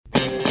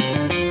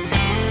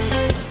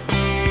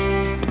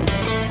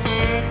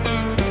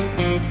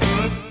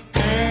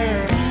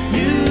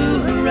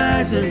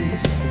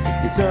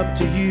it's up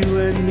to you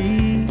and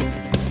me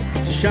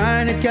to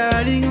shine a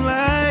guiding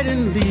light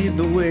and lead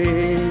the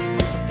way.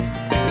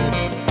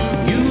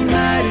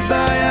 United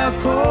by our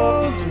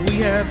cause, we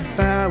have the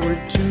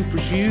power to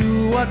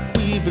pursue what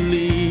we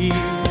believe.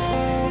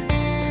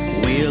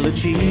 We'll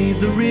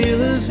achieve the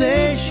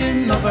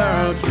realization of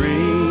our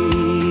dreams.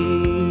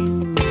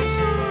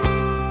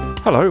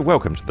 Hello,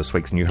 welcome to this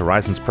week's New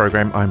Horizons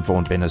program. I'm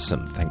Vaughan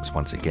Bennison. Thanks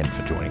once again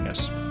for joining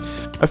us.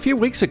 A few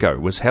weeks ago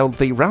was held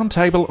the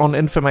Roundtable on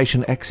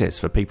Information Access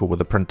for People with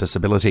a Print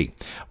Disability.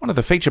 One of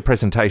the feature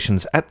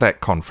presentations at that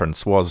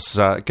conference was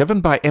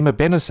given by Emma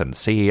Bennison,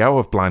 CEO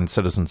of Blind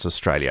Citizens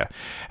Australia.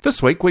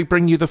 This week we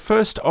bring you the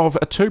first of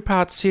a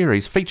two-part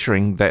series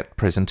featuring that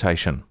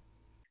presentation.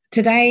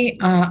 Today,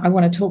 I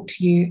want to talk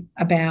to you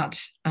about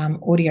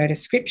audio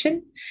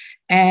description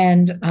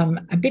and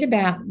a bit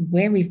about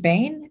where we've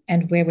been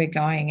and where we're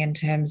going in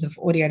terms of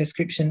audio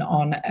description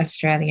on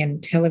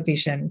Australian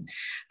television.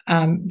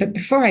 But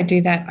before I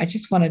do that, I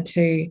just wanted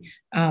to,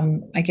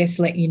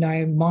 let you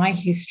know my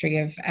history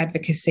of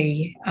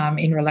advocacy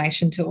in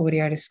relation to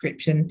audio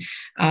description.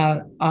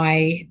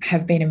 I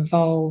have been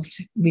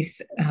involved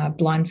with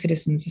Blind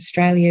Citizens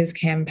Australia's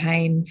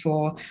campaign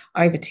for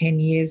over 10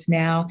 years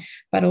now,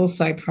 but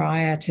also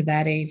prior to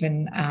that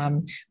even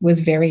was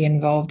very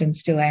involved and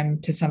still am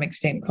to some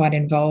extent quite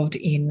involved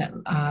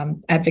in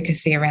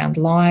advocacy around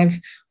live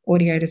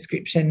audio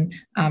description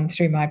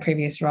through my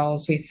previous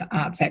roles with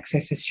Arts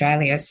Access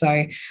Australia. So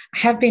I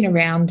have been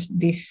around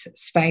this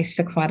space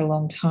for quite a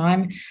long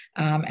time,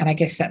 and I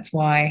guess that's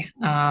why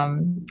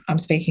I'm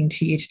speaking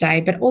to you today,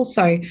 but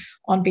also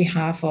on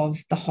behalf of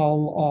the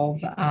whole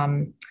of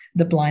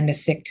the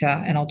blindness sector,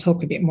 and I'll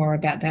talk a bit more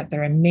about that.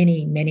 There are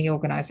many, many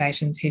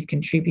organisations who've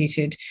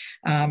contributed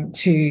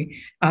to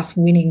us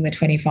winning the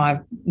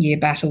 25-year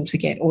battle to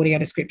get audio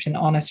description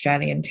on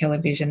Australian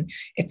television.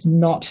 It's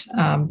not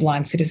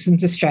Blind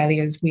Citizens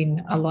Australia's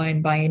win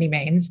alone by any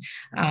means.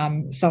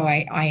 So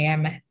I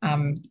am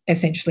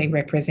essentially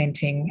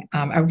representing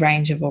a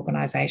range of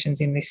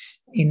organisations in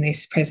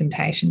this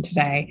presentation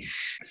today.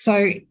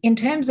 So in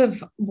terms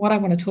of what I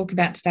want to talk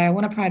about today, I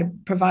want to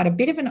provide a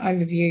bit of an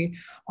overview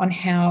on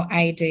how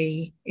AD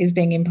is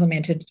being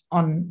implemented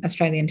on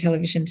Australian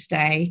television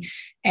today,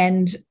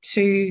 and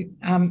to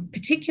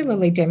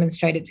particularly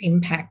demonstrate its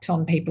impact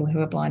on people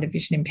who are blind or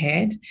vision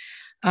impaired.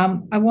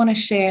 I want to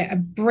share a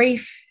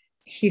brief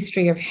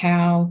history of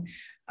how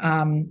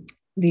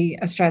the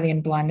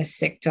Australian blindness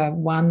sector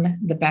won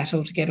the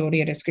battle to get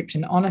audio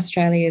description on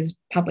Australia's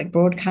public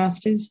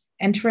broadcasters,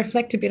 and to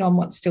reflect a bit on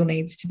what still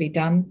needs to be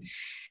done.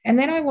 And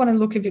then I want to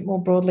look a bit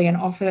more broadly and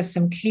offer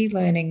some key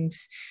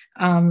learnings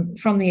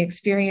from the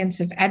experience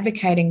of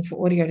advocating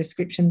for audio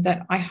description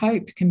that I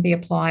hope can be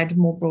applied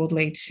more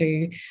broadly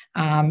to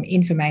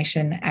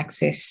information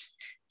access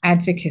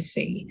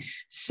advocacy.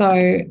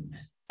 So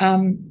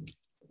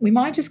we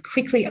might just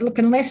quickly look,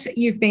 unless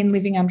you've been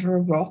living under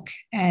a rock,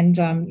 and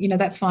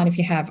that's fine if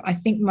you have. I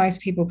think most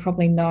people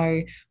probably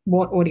know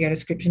what audio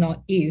description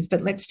is,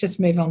 but let's just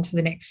move on to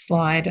the next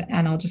slide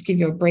and I'll just give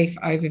you a brief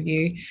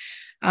overview.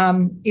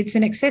 It's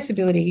an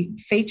accessibility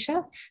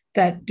feature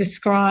that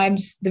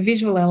describes the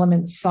visual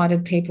elements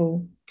sighted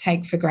people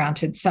take for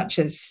granted, such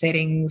as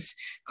settings,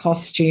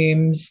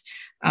 costumes,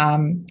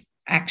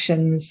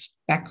 actions,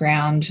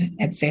 background,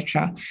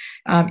 etc.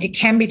 It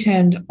can be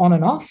turned on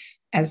and off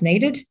as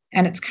needed,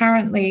 and it's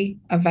currently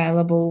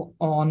available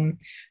on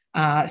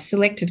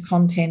selected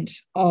content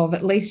of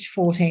at least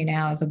 14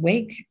 hours a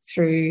week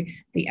through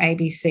the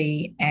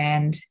ABC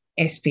and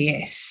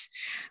SBS.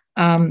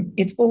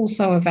 It's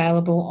also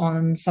available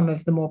on some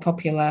of the more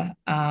popular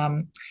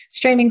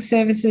streaming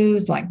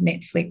services like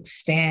Netflix,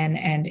 Stan,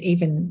 and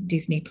even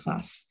Disney+.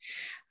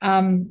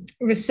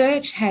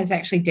 Research has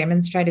actually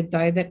demonstrated,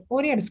 though, that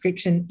audio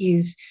description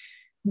is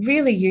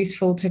really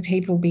useful to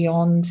people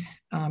beyond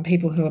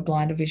people who are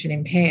blind or vision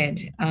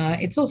impaired.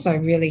 It's also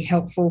really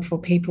helpful for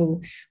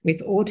people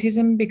with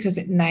autism because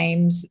it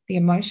names the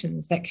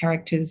emotions that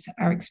characters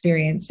are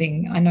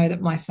experiencing. I know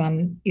that my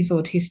son is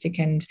autistic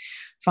and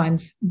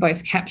finds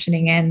both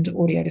captioning and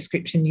audio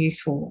description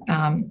useful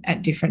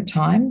at different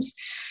times.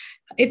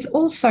 It's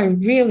also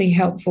really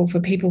helpful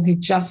for people who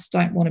just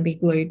don't want to be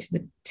glued to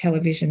the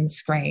television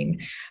screen.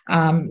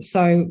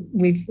 So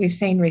we've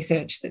seen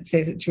research that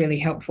says it's really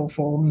helpful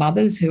for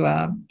mothers who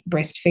are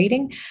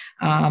breastfeeding,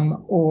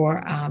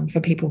 or for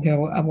people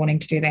who are wanting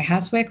to do their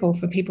housework, or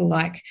for people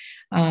like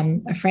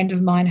a friend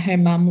of mine. Her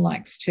mum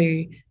likes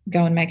to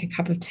go and make a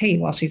cup of tea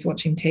while she's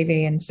watching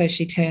TV, and so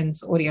she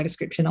turns audio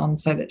description on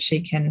so that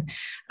she can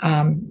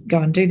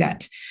go and do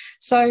that.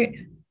 So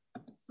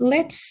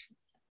let's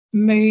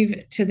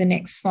move to the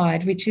next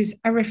slide, which is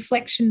a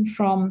reflection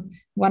from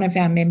one of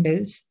our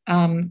members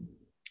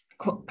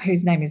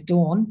whose name is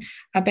Dawn,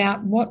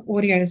 about what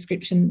audio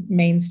description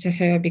means to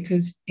her,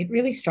 because it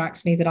really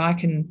strikes me that I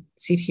can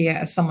sit here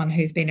as someone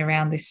who's been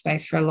around this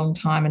space for a long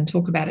time and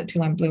talk about it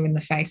till I'm blue in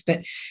the face, but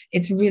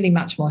it's really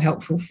much more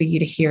helpful for you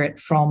to hear it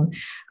from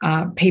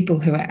people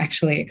who are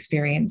actually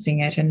experiencing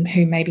it and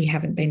who maybe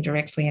haven't been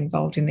directly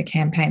involved in the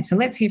campaign. So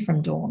let's hear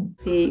from Dawn.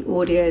 The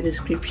audio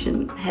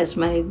description has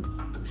made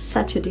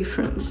such a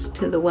difference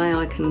to the way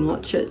I can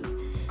watch it.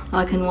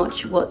 I can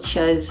watch what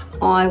shows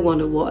I want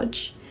to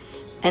watch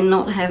and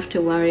not have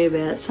to worry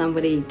about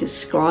somebody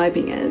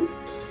describing it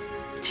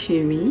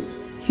to me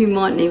who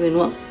mightn't even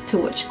want to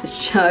watch the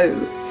show.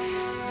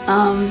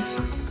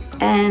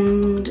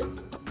 And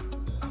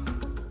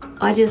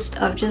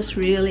I've just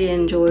really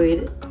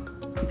enjoyed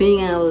being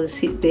able to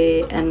sit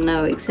there and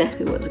know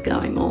exactly what's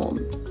going on.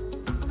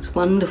 It's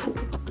wonderful.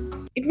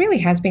 It really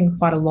has been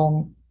quite a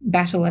long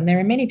battle, and there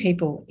are many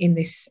people in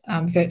this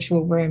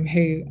virtual room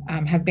who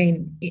have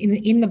been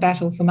in the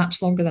battle for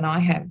much longer than I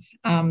have.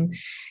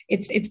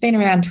 It's been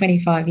around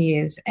 25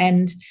 years,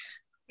 and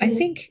I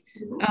think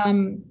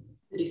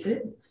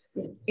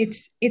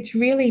it's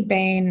really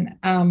been,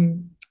 I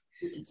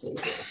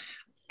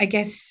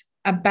guess,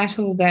 a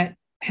battle that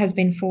has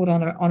been fought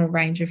on a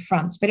range of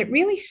fronts. But it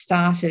really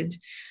started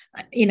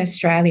in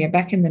Australia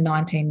back in the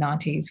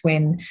 1990s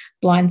when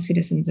Blind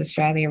Citizens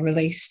Australia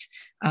released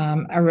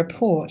a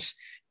report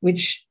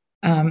which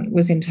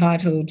was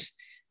entitled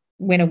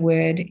When a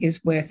Word is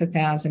Worth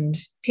 1,000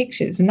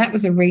 Pictures. And that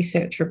was a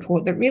research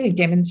report that really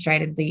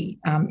demonstrated the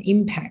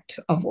impact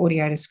of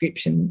audio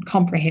description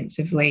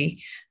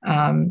comprehensively,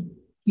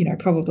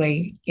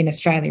 probably in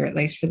Australia, at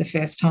least for the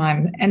first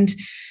time. And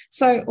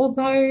so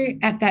although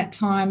at that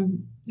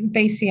time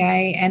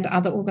BCA and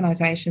other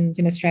organisations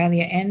in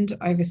Australia and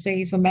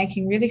overseas were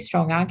making really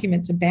strong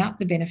arguments about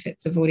the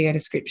benefits of audio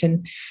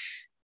description,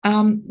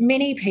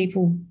 many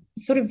people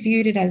sort of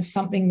viewed it as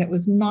something that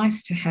was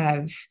nice to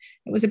have.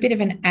 It was a bit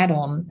of an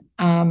add-on.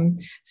 I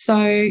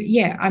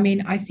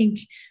think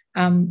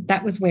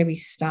that was where we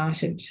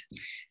started.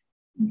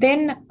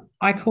 Then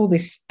I call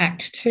this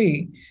Act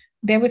 2.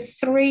 There were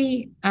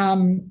 3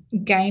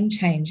 game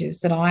changers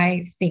that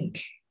I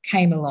think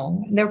came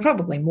along. There were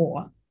probably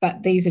more,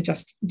 but these are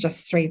just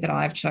 3 that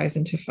I've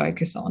chosen to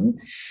focus on.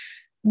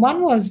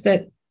 One was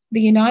that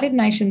the United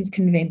Nations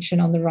Convention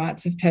on the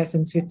Rights of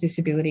Persons with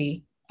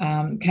Disability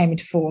came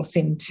into force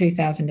in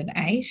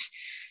 2008,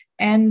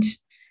 and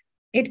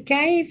it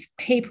gave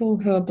people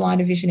who are blind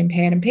or vision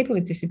impaired and people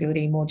with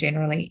disability more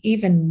generally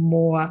even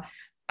more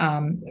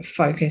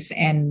focus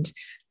and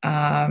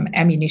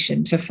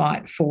ammunition to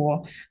fight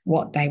for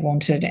what they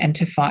wanted and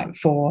to fight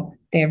for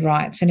their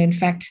rights. And in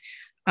fact,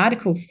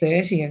 Article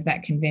 30 of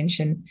that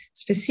convention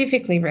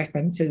specifically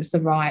references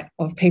the right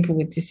of people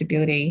with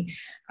disability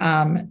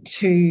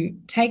to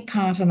take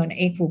part on an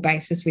equal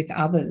basis with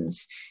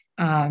others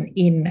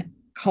in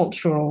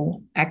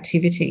cultural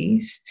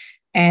activities,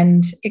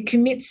 and it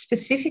commits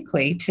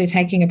specifically to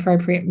taking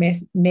appropriate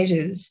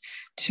measures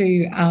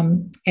to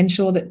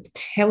ensure that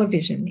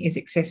television is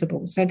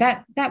accessible. So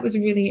that was a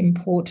really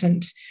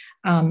important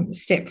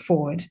step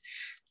forward.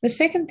 The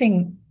second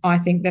thing I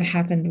think that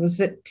happened was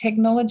that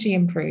technology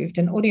improved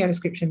and audio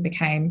description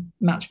became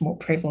much more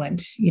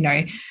prevalent.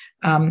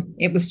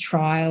 It was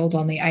trialled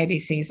on the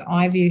ABC's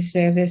iView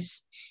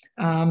service,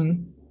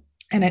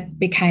 and it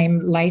became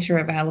later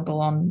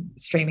available on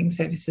streaming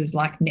services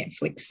like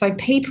Netflix. So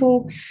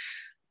people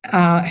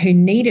who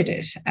needed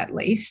it, at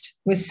least,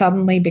 were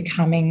suddenly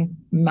becoming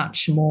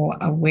much more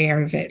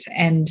aware of it,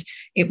 and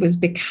it was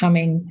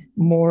becoming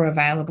more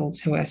available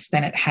to us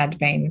than it had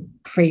been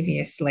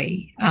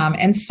previously.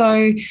 And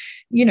so,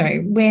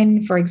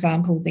 when, for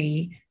example,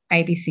 the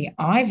ABC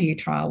iView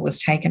trial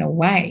was taken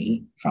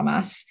away from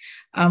us,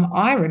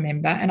 I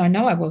remember, and I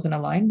know I wasn't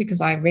alone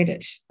because I read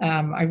it.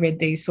 I read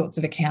these sorts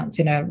of accounts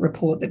in a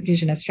report that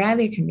Vision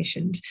Australia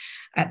commissioned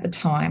at the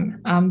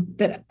time,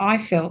 that I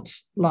felt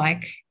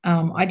like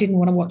I didn't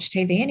want to watch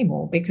TV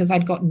anymore because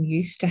I'd gotten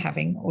used to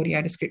having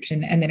audio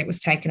description and then it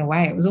was taken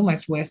away. It was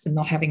almost worse than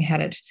not having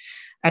had it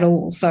at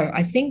all. So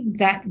I think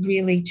that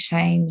really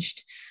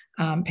changed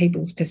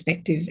people's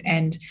perspectives,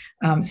 and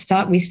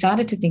we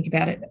started to think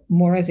about it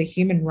more as a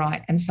human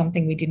right and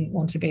something we didn't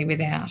want to be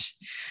without.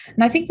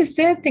 And I think the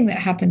third thing that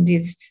happened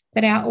is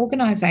that our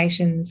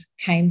organisations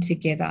came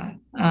together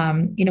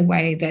in a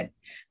way that,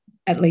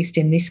 at least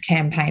in this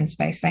campaign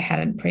space, they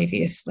hadn't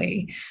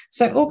previously.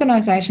 So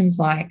organisations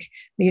like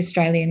the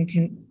Australian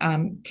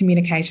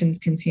Communications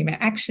Consumer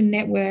Action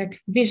Network,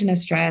 Vision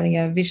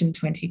Australia, Vision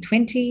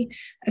 2020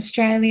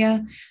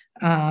 Australia,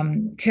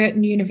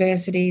 Curtin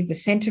University, the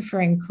Centre for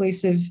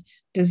Inclusive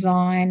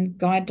Design,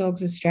 Guide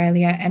Dogs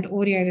Australia, and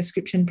audio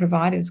description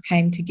providers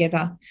came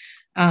together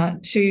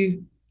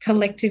to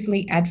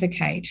collectively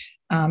advocate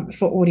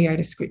for audio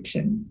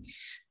description.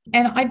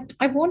 And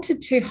I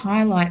wanted to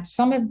highlight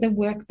some of the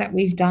work that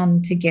we've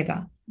done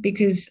together,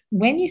 because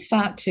when you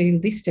start to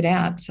list it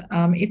out,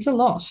 it's a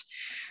lot.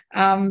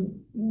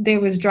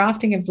 There was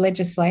drafting of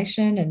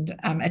legislation and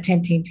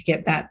attempting to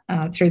get that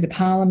through the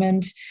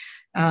Parliament.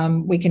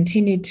 We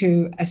continued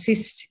to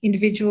assist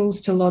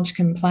individuals to lodge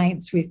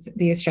complaints with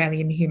the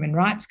Australian Human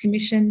Rights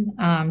Commission.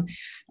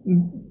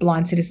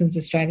 Blind Citizens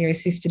Australia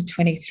assisted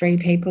 23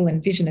 people,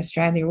 and Vision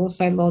Australia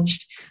also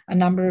lodged a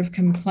number of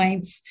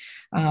complaints.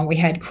 We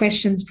had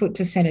questions put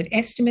to Senate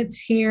estimates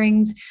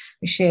hearings.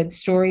 We shared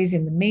stories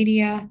in the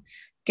media,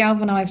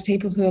 galvanised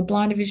people who are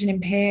blind or vision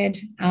impaired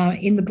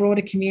in the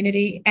broader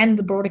community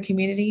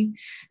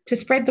to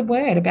spread the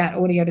word about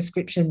audio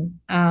description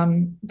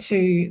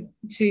to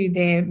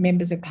their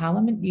members of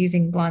parliament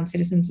using Blind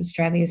Citizens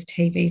Australia's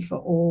TV for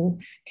All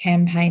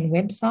campaign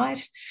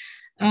website.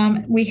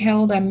 We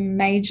held a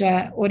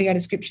major audio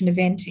description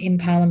event in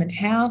Parliament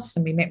House,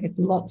 and we met with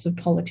lots of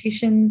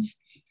politicians,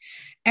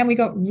 and we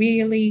got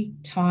really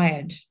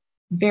tired,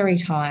 very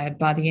tired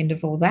by the end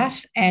of all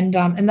that. And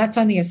that's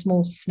only a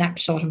small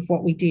snapshot of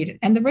what we did.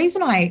 And the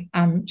reason I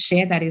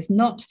share that is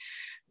not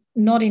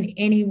in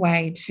any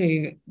way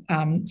to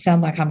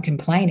sound like I'm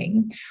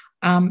complaining,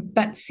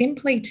 but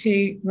simply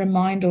to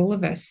remind all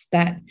of us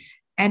that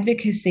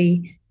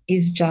advocacy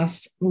is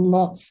just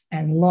lots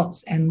and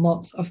lots and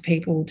lots of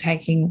people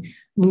taking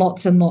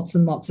lots and lots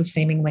and lots of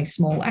seemingly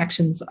small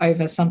actions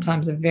over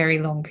sometimes a very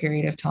long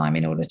period of time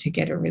in order to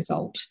get a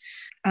result.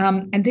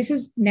 And this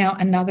is now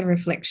another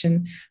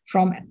reflection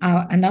from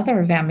another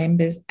of our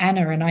members,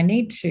 Anna, and I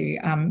need to,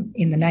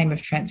 in the name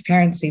of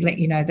transparency, let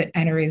you know that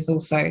Anna is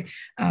also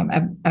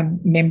a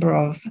member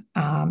of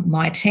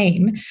my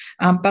team,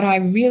 but I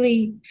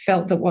really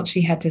felt that what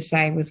she had to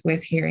say was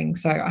worth hearing,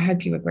 so I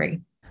hope you agree.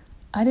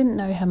 I didn't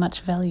know how much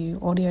value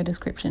audio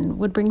description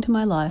would bring to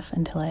my life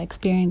until I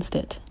experienced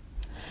it.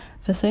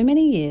 For so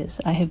many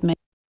years, I have made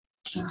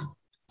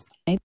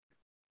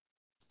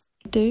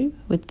do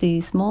with the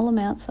small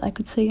amounts I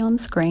could see on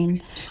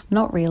screen,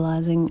 not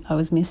realising I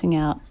was missing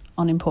out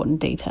on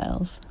important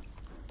details.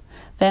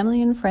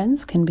 Family and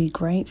friends can be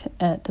great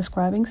at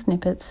describing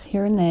snippets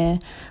here and there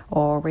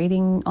or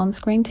reading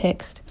on-screen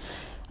text,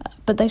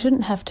 but they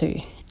shouldn't have to,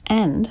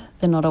 and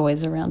they're not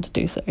always around to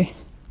do so.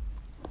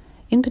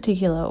 In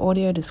particular,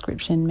 audio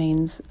description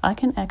means I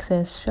can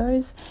access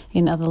shows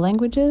in other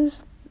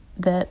languages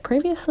that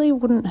previously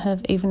wouldn't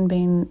have even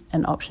been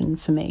an option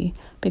for me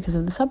because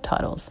of the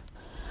subtitles.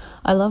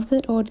 I love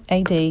that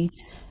AD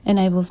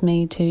enables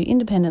me to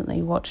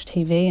independently watch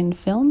TV and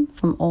film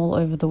from all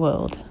over the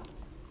world.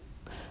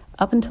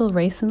 Up until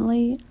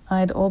recently,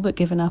 I'd all but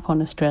given up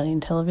on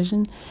Australian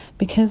television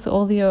because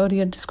all the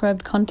audio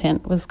described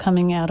content was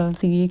coming out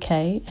of the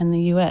UK and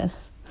the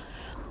US.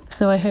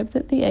 So I hope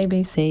that the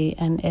ABC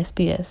and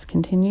SBS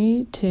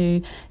continue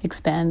to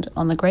expand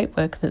on the great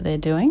work that they're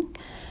doing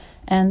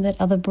and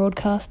that other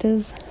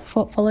broadcasters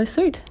follow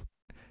suit.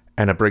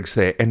 Anna Briggs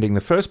there, ending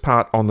the first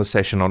part on the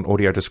session on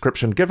audio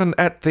description given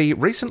at the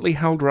recently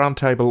held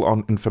Roundtable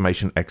on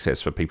Information Access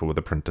for People with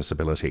a Print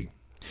Disability.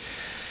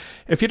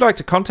 If you'd like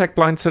to contact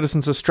Blind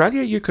Citizens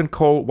Australia, you can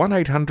call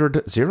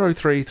 1800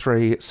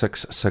 033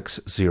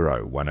 660,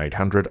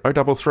 1800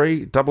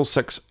 033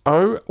 660,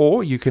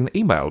 or you can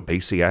email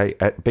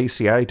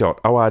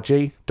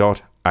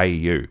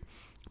bca@bca.org.au,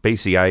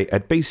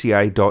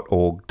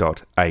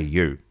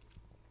 bca@bca.org.au.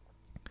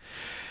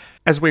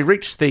 As we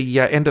reach the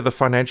end of the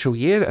financial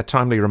year, a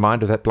timely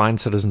reminder that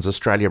Blind Citizens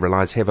Australia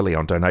relies heavily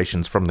on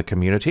donations from the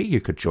community. You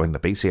could join the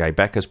BCA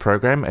Backers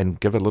program and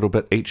give a little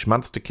bit each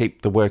month to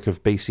keep the work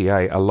of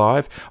BCA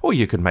alive, or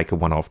you can make a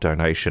one-off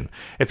donation.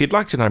 If you'd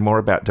like to know more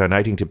about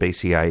donating to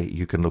BCA,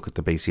 you can look at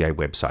the BCA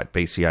website,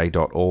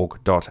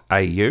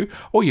 bca.org.au,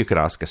 or you could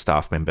ask a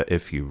staff member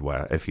if you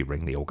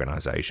ring the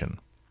organisation.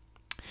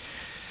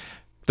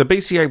 The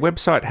BCA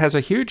website has a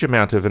huge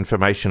amount of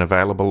information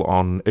available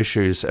on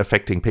issues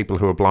affecting people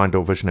who are blind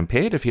or vision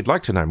impaired. If you'd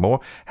like to know more,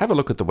 have a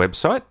look at the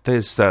website.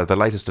 There's the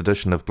latest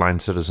edition of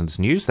Blind Citizens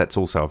News. That's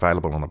also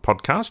available on a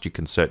podcast. You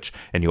can search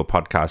in your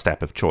podcast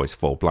app of choice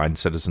for Blind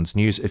Citizens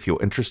News if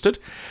you're interested.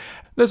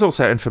 There's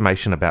also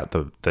information about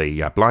the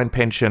blind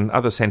pension,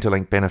 other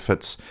Centrelink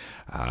benefits,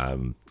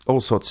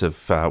 all sorts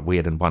of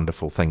weird and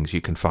wonderful things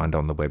you can find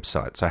on the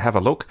website. So have a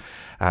look.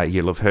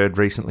 You'll have heard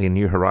recently in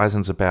New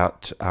Horizons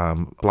about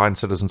Blind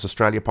Citizens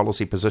Australia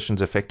policy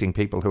positions affecting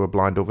people who are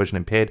blind or vision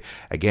impaired.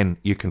 Again,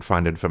 you can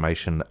find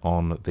information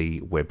on the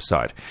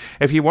website.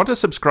 If you want to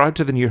subscribe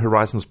to the New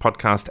Horizons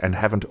podcast and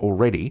haven't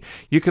already,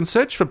 you can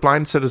search for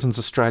Blind Citizens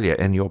Australia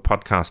in your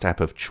podcast app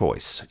of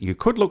choice. You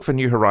could look for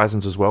New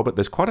Horizons as well, but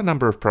there's quite a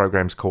number of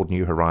programs called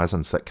New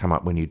Horizons that come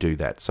up when you do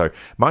that. So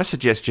my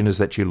suggestion is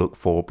that you look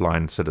for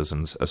Blind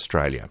Citizens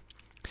Australia.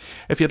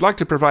 If you'd like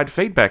to provide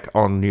feedback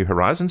on New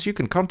Horizons, you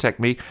can contact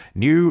me.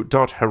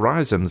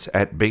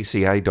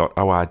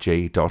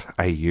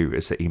 new.horizons@bca.org.au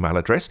is the email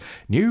address.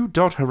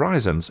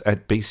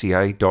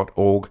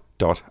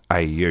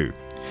 new.horizons@bca.org.au.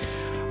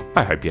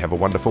 I hope you have a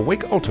wonderful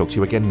week. I'll talk to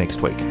you again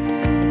next week.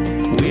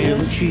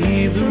 We'll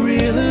achieve the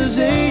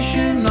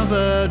realization of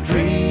our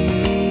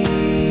dreams.